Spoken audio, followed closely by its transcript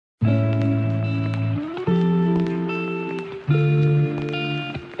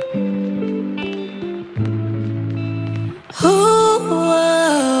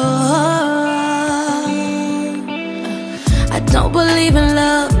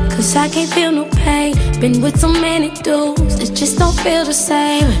'cause I can't feel no pain. Been with so many dudes, it just don't feel the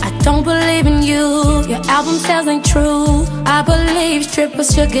same. I don't believe in you, your album sales ain't true. I believe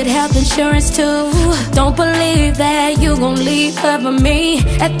strippers should get health insurance too. Don't believe that you gon' leave her for me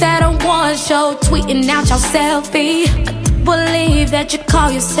at that award show, tweeting out your selfie. I don't believe that you call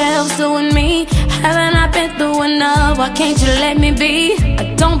yourself suing me. Haven't I been through enough? Why can't you let me be? I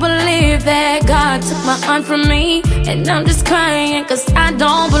don't believe that God took my aunt from me, and I'm just crying 'cause I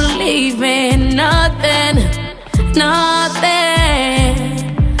don't believe in nothing, nothing.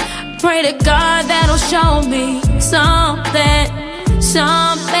 Pray to God that'll show me something,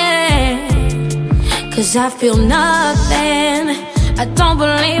 something, 'cause I feel nothing. I don't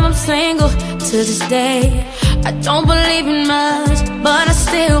believe I'm single to this day. I don't believe in much, but I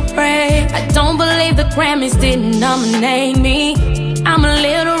still pray. I don't believe the Grammys didn't nominate me. I'm a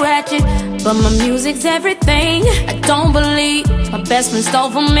little ratchet, but my music's everything. I don't believe my best friend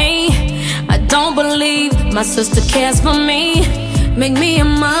stole from me. I don't believe my sister cares for me. Make me a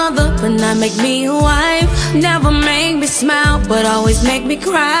mother, but not make me a wife. Never make me smile, but always make me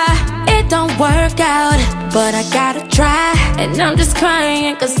cry. It don't work out, but I gotta try. And I'm just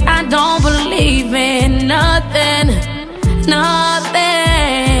crying 'cause I don't believe in nothing,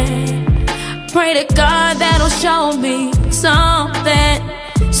 nothing. Pray to God that'll show me something,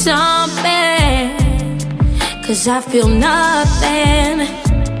 something, 'cause I feel nothing.